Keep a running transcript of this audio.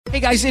Hey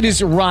guys, it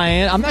is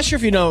Ryan. I'm not sure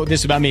if you know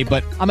this about me,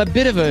 but I'm a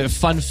bit of a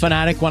fun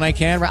fanatic when I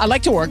can. I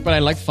like to work, but I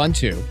like fun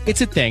too.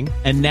 It's a thing.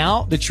 And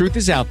now the truth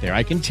is out there.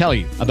 I can tell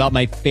you about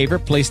my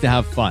favorite place to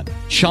have fun.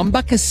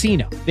 Chumba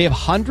Casino. They have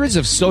hundreds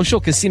of social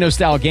casino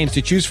style games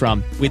to choose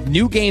from with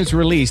new games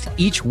released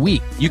each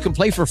week. You can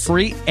play for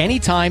free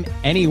anytime,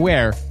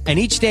 anywhere. And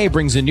each day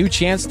brings a new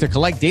chance to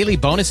collect daily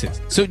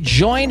bonuses. So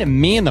join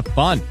me in the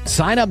fun.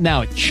 Sign up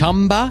now at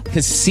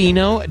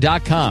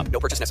ChumbaCasino.com. No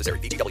purchase necessary.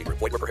 VGW.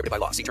 Void where prohibited by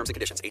law. See terms and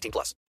conditions.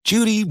 18+.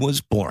 Judy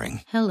was boring.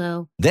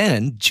 Hello.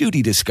 Then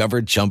Judy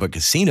discovered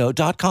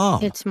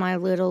ChumbaCasino.com. It's my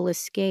little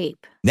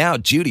escape. Now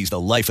Judy's the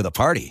life of the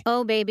party.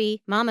 Oh,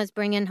 baby, mama's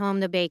bringing home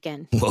the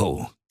bacon.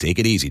 Whoa, take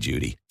it easy,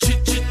 Judy.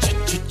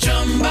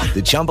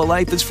 The Chumba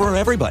life is for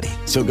everybody.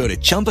 So go to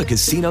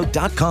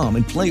ChumbaCasino.com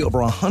and play over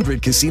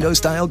 100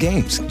 casino-style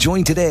games.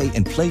 Join today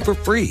and play for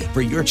free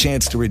for your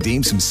chance to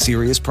redeem some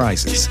serious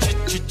prizes.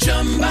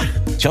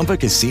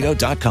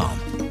 ChumbaCasino.com.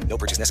 No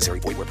purchase necessary.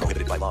 Void where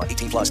prohibited by law.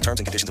 18+. Terms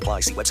and conditions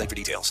apply. See website for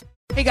details.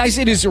 Hey guys,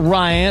 it is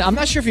Ryan. I'm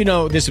not sure if you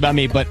know this about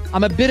me, but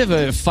I'm a bit of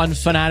a fun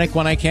fanatic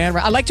when I can.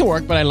 I like to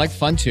work, but I like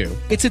fun too.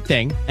 It's a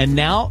thing. And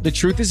now the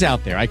truth is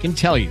out there. I can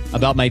tell you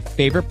about my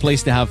favorite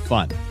place to have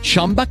fun.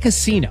 Chumba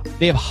Casino.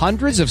 They have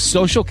hundreds of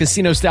social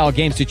casino style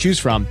games to choose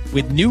from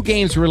with new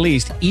games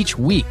released each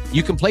week.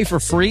 You can play for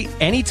free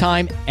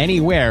anytime,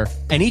 anywhere.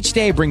 And each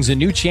day brings a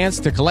new chance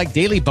to collect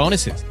daily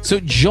bonuses. So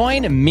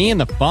join me in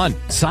the fun.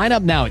 Sign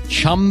up now at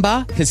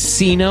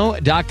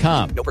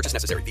ChumbaCasino.com. No purchase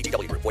necessary.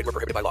 VGW. Void where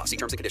prohibited by law. See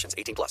terms and conditions.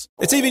 18+.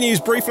 It's EV News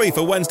briefly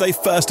for Wednesday,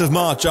 1st of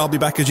March. I'll be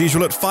back as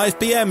usual at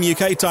 5 p.m.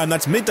 UK time.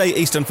 That's midday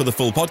Eastern for the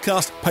full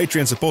podcast.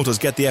 Patreon supporters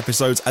get the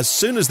episodes as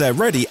soon as they're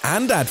ready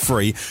and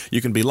ad-free.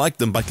 You can be like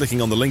them by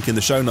clicking on the link in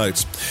the show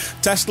notes.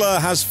 Tesla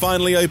has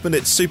finally opened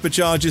its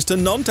superchargers to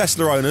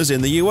non-Tesla owners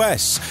in the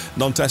US.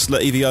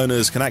 Non-Tesla EV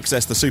owners can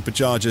access the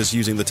superchargers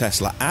using the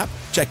Tesla app.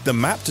 Check the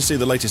map to see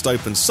the latest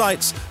open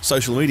sites.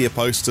 Social media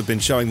posts have been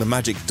showing the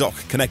Magic Dock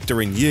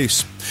connector in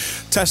use.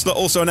 Tesla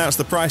also announced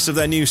the price of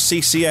their new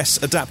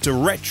CCS adapter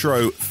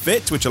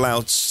retrofit, which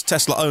allows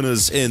Tesla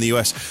owners in the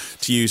US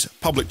to use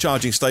public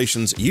charging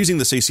stations using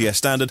the CCS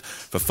standard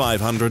for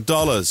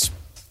 $500.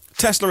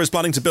 Tesla is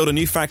planning to build a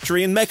new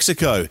factory in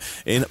Mexico,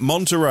 in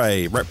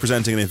Monterrey,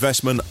 representing an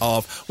investment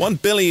of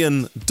 $1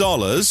 billion,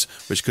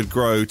 which could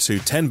grow to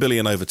 $10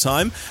 billion over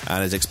time,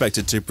 and is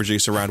expected to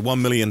produce around 1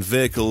 million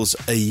vehicles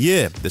a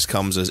year. This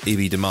comes as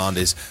EV demand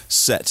is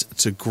set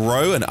to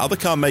grow, and other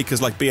car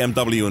makers like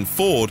BMW and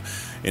Ford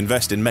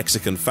invest in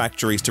Mexican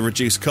factories to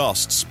reduce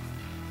costs.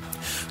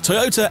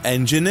 Toyota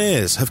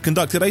engineers have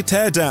conducted a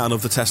teardown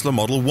of the Tesla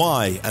Model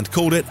Y and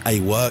called it a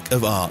work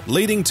of art,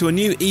 leading to a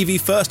new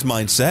EV-first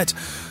mindset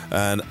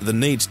and the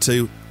need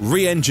to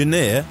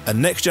re-engineer a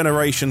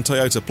next-generation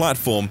Toyota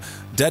platform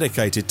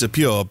dedicated to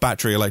pure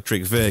battery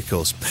electric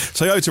vehicles.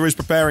 Toyota is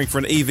preparing for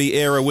an EV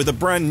era with a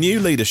brand new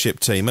leadership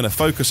team and a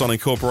focus on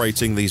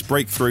incorporating these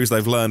breakthroughs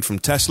they've learned from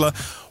Tesla,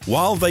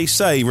 while they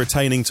say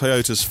retaining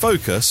Toyota's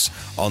focus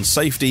on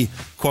safety,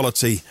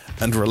 quality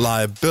and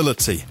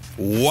reliability.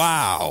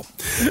 Wow!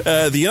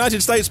 The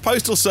United States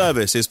Postal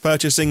Service is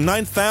purchasing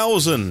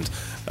 9,000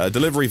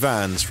 delivery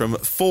vans from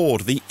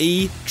Ford, the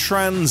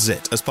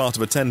E-Transit, as part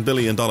of a $10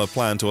 billion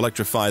plan to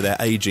electrify their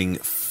aging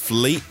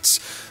fleet,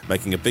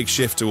 making a big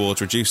shift towards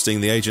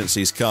reducing the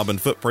agency's carbon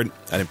footprint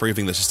and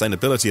improving the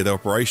sustainability of their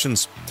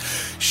operations.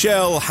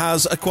 Shell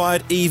has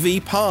acquired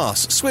EV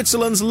Pass,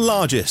 Switzerland's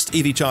largest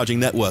EV charging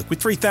network,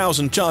 with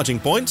 3,000 charging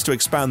points to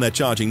expand their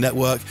charging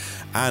network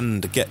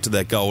and get to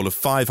their goal of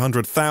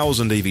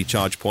 500,000 EV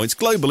charge points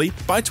globally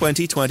by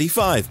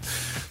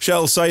 2025.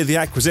 Shell say the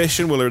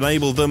acquisition will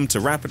enable them to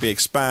rapidly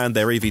expand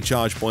their EV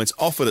charge points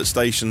offered at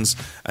stations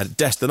and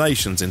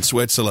destinations in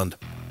Switzerland.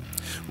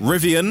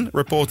 Rivian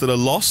reported a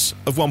loss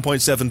of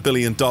 $1.7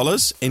 billion in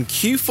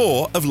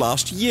Q4 of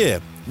last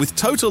year, with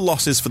total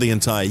losses for the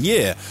entire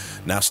year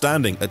now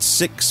standing at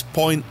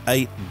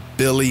 $6.8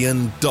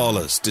 billion,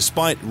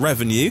 despite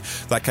revenue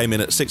that came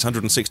in at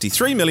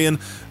 $663 million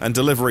and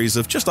deliveries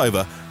of just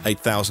over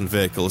 8,000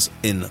 vehicles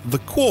in the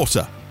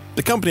quarter.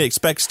 The company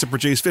expects to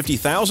produce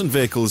 50,000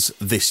 vehicles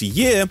this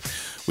year,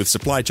 with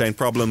supply chain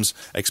problems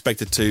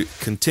expected to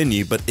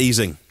continue but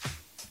easing.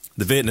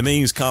 The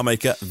Vietnamese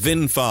carmaker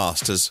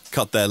VinFast has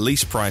cut their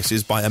lease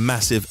prices by a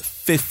massive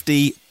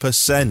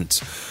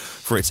 50%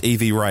 for its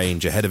EV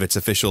range ahead of its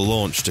official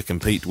launch to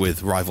compete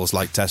with rivals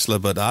like Tesla,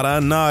 but I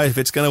don't know if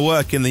it's going to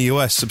work in the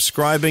US.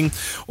 Subscribing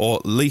or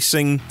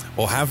leasing,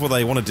 or however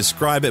they want to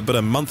describe it, but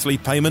a monthly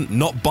payment,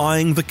 not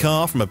buying the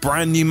car from a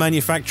brand new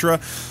manufacturer.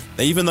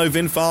 Even though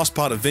VinFast,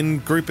 part of Vin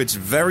Group, it's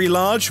very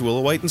large.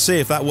 We'll wait and see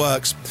if that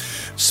works.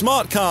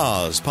 Smart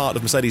Cars, part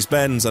of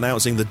Mercedes-Benz,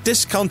 announcing the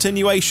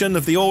discontinuation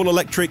of the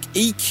all-electric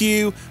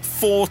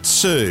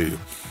EQ42.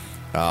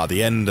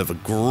 The end of a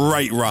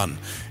great run.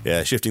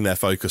 Yeah, shifting their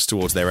focus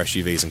towards their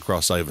SUVs and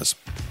crossovers.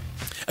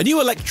 A new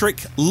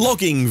electric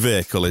logging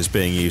vehicle is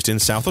being used in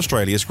South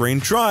Australia's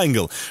Green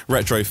Triangle,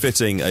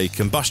 retrofitting a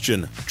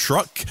combustion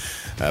truck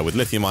with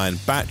lithium-ion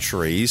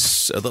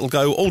batteries that'll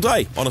go all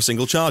day on a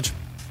single charge.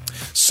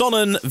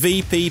 Sonnen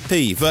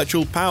VPP,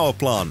 Virtual Power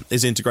Plant,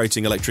 is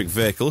integrating electric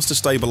vehicles to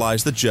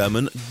stabilise the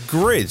German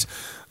grid,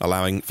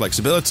 allowing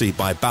flexibility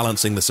by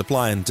balancing the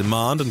supply and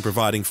demand and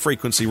providing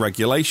frequency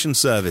regulation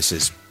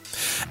services.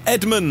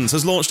 Edmunds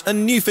has launched a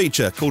new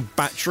feature called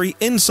Battery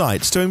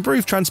Insights to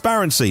improve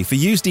transparency for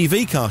used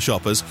EV car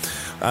shoppers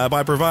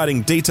by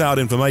providing detailed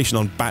information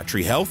on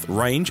battery health,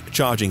 range,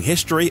 charging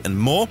history and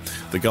more.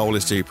 The goal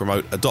is to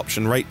promote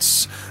adoption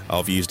rates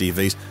of used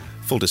EVs.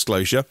 Full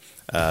disclosure,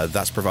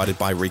 that's provided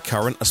by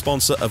Recurrent, a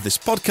sponsor of this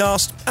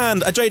podcast.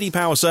 And a JD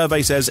Power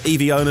survey says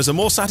EV owners are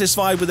more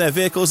satisfied with their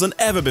vehicles than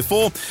ever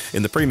before.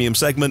 In the premium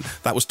segment,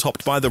 that was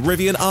topped by the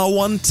Rivian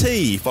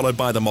R1T, followed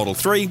by the Model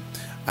 3,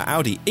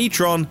 Audi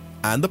e-tron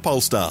and the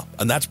Polestar.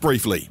 And that's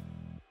briefly.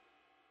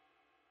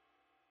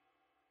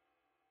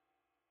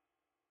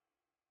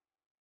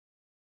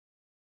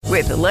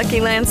 With the Lucky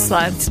Land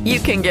Slots, you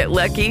can get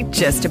lucky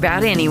just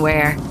about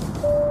anywhere.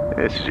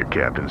 This is your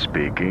captain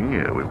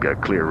speaking. We've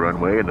got clear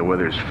runway and the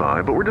weather's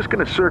fine, but we're just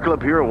going to circle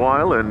up here a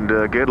while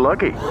and get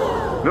lucky.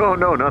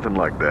 No, nothing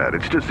like that.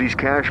 It's just these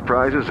cash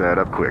prizes add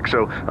up quick.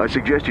 So I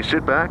suggest you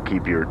sit back,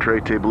 keep your tray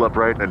table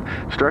upright, and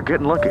start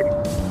getting lucky.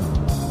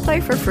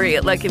 Play for free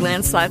at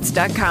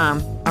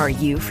LuckyLandSlots.com. Are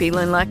you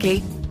feeling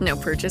lucky? No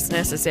purchase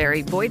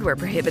necessary. Void where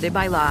prohibited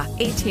by law.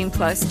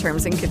 18+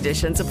 terms and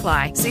conditions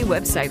apply. See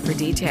website for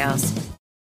details.